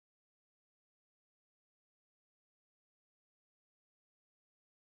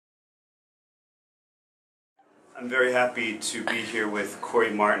I'm very happy to be here with Cory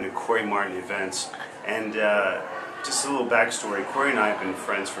Martin at Cory Martin Events. And just a little backstory, Cory and I have been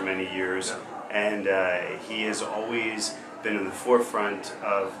friends for many years, and he has always been in the forefront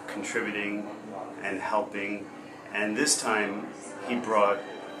of contributing and helping. And this time he brought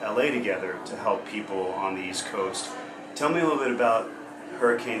LA together to help people on the East Coast. Tell me a little bit about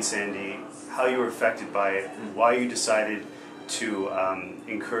Hurricane Sandy, how you were affected by it, why you decided to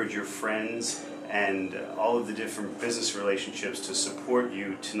encourage your friends and all of the different business relationships to support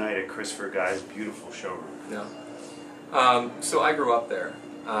you tonight at Christopher Guy's beautiful showroom. Yeah. So I grew up there.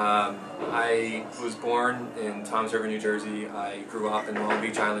 I was born in Toms River, New Jersey. I grew up in Long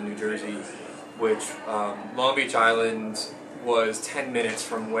Beach Island, New Jersey, which Long Beach Island was 10 minutes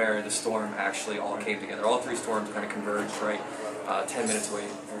from where the storm actually all came together. All three storms kind of converged, right, 10 minutes away,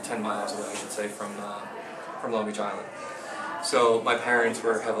 or 10 miles away, I should say, from Long Beach Island. So my parents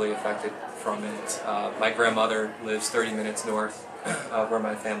were heavily affected from it. My grandmother lives 30 minutes north of where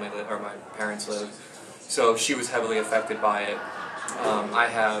my parents live. So she was heavily affected by it. I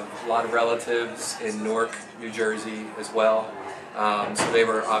have a lot of relatives in Newark, New Jersey as well. So they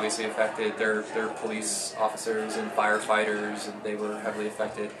were obviously affected. They're police officers and firefighters, and they were heavily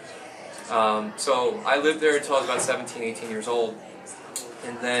affected. So I lived there until I was about 17, 18 years old.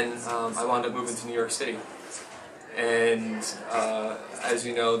 And then I wound up moving to New York City. And as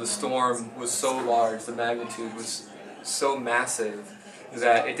you know, the storm was so large, the magnitude was so massive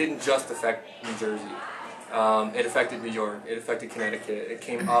that it didn't just affect New Jersey. It affected New York, it affected Connecticut, it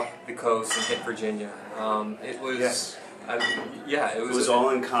came up the coast and hit Virginia. It was, yes. It was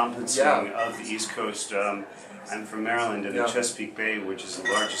all-encompassing of the East Coast. I'm from Maryland, and the Chesapeake Bay, which is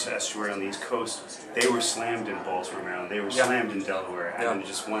the largest estuary on the East Coast, they were slammed in Baltimore, Maryland. They were slammed in Delaware, and it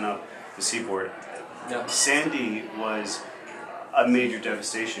just went up the seaboard. Sandy was a major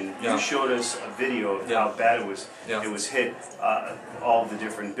devastation. You showed us a video of how bad it was. It was hit, all the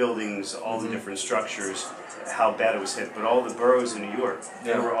different buildings, all the different structures, how bad it was hit. But all the boroughs in New York,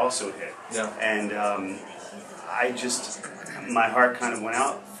 they were also hit. And my heart kind of went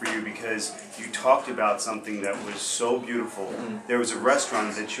out for you because you talked about something that was so beautiful. There was a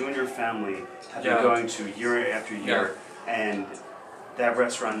restaurant that you and your family have been going to year after year, and that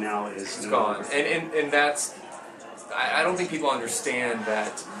restaurant now is gone. And that's, I don't think people understand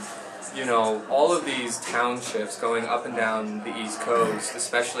that, you know, all of these townships going up and down the East Coast,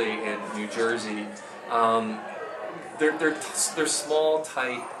 especially in New Jersey, they're small,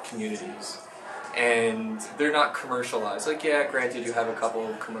 tight communities. And they're not commercialized. Like, yeah, granted, you have a couple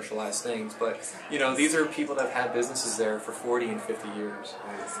of commercialized things, but, you know, these are people that have had businesses there for 40 and 50 years,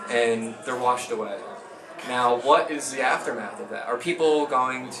 and they're washed away. Now, what is the aftermath of that? Are people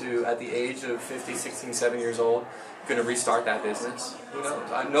going to, at the age of 50, 16, 7 years old, going to restart that business? Who knows?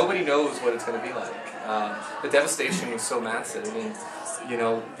 Nobody knows what it's going to be like. The devastation was so massive. I mean, you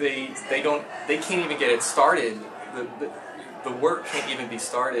know, they can't even get it started. The work can't even be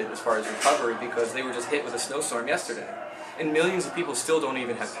started as far as recovery because they were just hit with a snowstorm yesterday. And millions of people still don't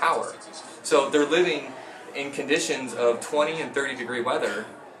even have power. So they're living in conditions of 20 and 30 degree weather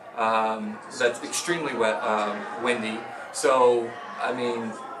that's extremely windy. So, I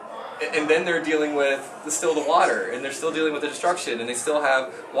mean, and then they're dealing with the water, and they're still dealing with the destruction, and they still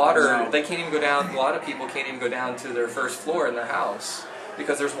have water. They can't even go down, a lot of people can't even go down to their first floor in their house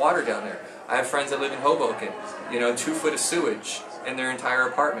because there's water down there. I have friends that live in Hoboken, you know, 2 foot of sewage in their entire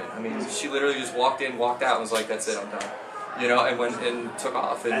apartment. I mean, she literally just walked in, walked out, and was like, "That's it, I'm done," you know, and went and took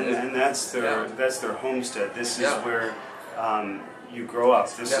off. And that's their homestead. This is where you grow up.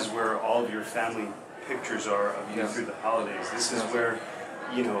 This is where all of your family pictures are of you through the holidays. This is where,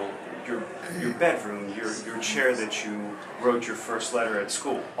 you know, your bedroom, your chair that you wrote your first letter at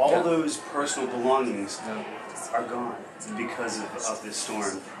school. All those personal belongings are gone because of this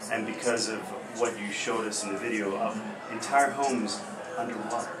storm and because of what you showed us in the video of entire homes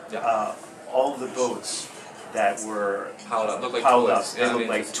underwater. All the boats that were piled up. They look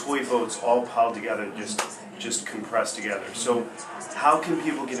like toy boats all piled together, just compressed together. So how can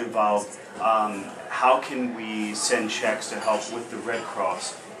people get involved? How can we send checks to help with the Red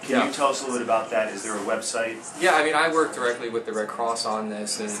Cross? Can you tell us a little bit about that? Is there a website? Yeah, I mean, I worked directly with the Red Cross on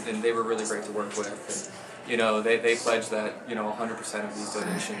this, and they were really great to work with. And, you know, they pledged that, you know, 100% of these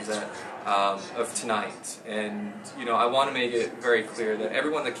donations of tonight. And, you know, I want to make it very clear that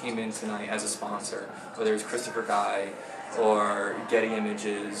everyone that came in tonight as a sponsor, whether it's Christopher Guy or Getty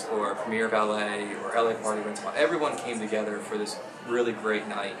Images or Premier Ballet or LA Party Rental, everyone came together for this really great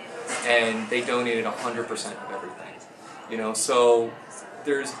night, and they donated 100% of everything. You know, so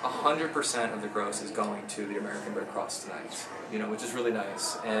there's 100% of the gross is going to the American Red Cross tonight, you know, which is really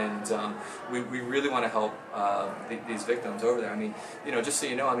nice, and we really want to help these victims over there. I mean, you know, just so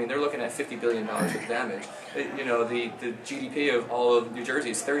you know, I mean, they're looking at $50 billion of damage. You know, the GDP of all of New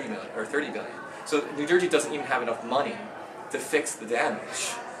Jersey is 30 billion. So New Jersey doesn't even have enough money to fix the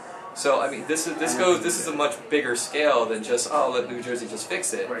damage. So I mean, this is a much bigger scale than just, oh, let New Jersey just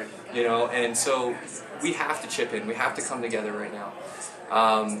fix it, right. You know. And so we have to chip in. We have to come together right now.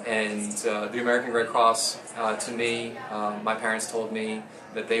 The American Red Cross, to me, my parents told me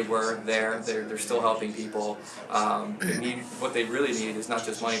that they were there. They're still helping people. What they really need is not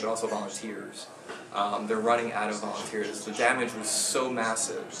just money, but also volunteers. They're running out of volunteers. The damage was so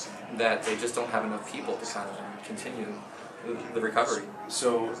massive that they just don't have enough people to kind of continue the recovery.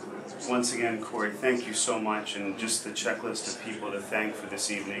 So, once again, Cory, thank you so much, and just the checklist of people to thank for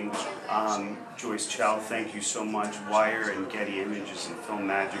this evening. Joyce Chow, thank you so much. Wire and Getty Images and Film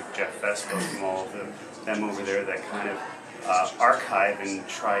Magic, Jeff Vespo, from all of them over there that kind of archive and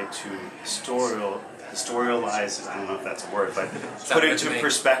try to historialize, I don't know if that's a word, but put into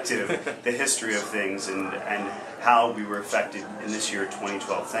perspective the history of things and how we were affected in this year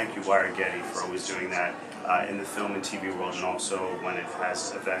 2012. Thank you, Wire and Getty, for always doing that. In the film and TV world, and also when it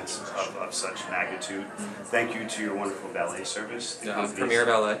has events of such magnitude. Thank you to your wonderful ballet service. Premier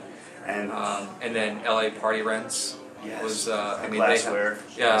Ballet. And then LA Party Rents. Yes. Was, I mean, glassware.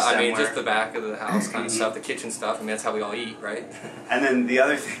 I mean, just the back of the house kind of stuff, the kitchen stuff. I mean, that's how we all eat, right? And then the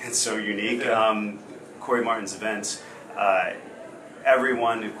other thing that's so unique, Cory Martin's events.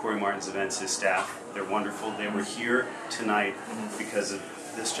 Everyone at Cory Martin's events, his staff, they're wonderful. They were here tonight because of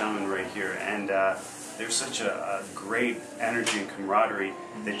this gentleman right here, and there's such a great energy and camaraderie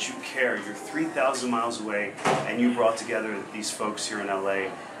that you care. You're 3,000 miles away, and you brought together these folks here in LA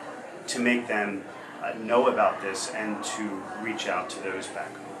to make them know about this and to reach out to those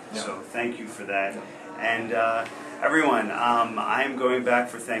back home. Yeah. So thank you for that. And everyone, I'm going back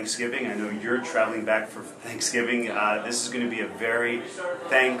for Thanksgiving. I know you're traveling back for Thanksgiving. This is going to be a very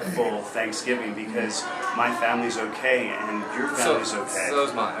thankful Thanksgiving because my family's okay and your family's okay. So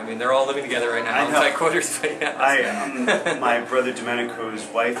is mine. I mean, they're all living together right now. I know. Tight quarters right now. My brother Domenico's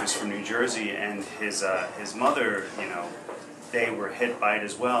wife is from New Jersey, and his mother, you know, they were hit by it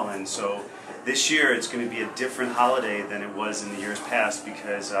as well. And so this year it's going to be a different holiday than it was in the years past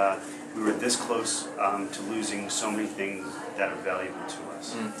because we were this close to losing so many things that are valuable to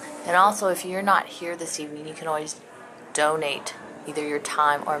us. And also, if you're not here this evening, you can always donate either your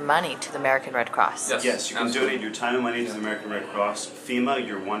time or money to the American Red Cross. Yes, you can donate your time and money to the American Red Cross. FEMA,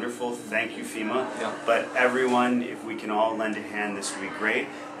 you're wonderful. Thank you, FEMA. Yeah. But everyone, if we can all lend a hand, this would be great.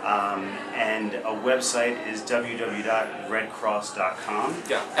 And a website is www.redcross.com.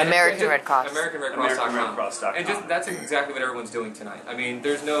 Yeah. American Red Cross. AmericanRedCross.com. And just that's exactly what everyone's doing tonight. I mean,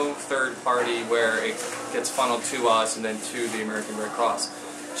 there's no third party where it gets funneled to us and then to the American Red Cross.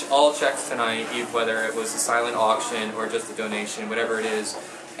 All checks tonight, whether it was a silent auction or just a donation, whatever it is,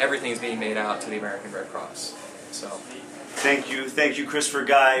 everything's being made out to the American Red Cross. So. Thank you, Christopher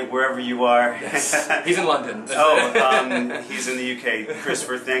Guy, wherever you are. Yes. He's in London. He's in the UK.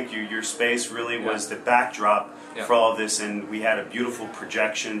 Christopher, thank you. Your space really was the backdrop for all of this, and we had a beautiful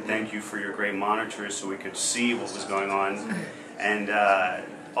projection. Thank you for your great monitors so we could see what was going on. And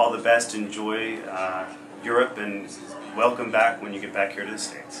all the best. Enjoy Europe, and welcome back when you get back here to the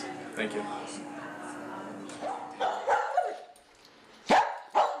States. Thank you.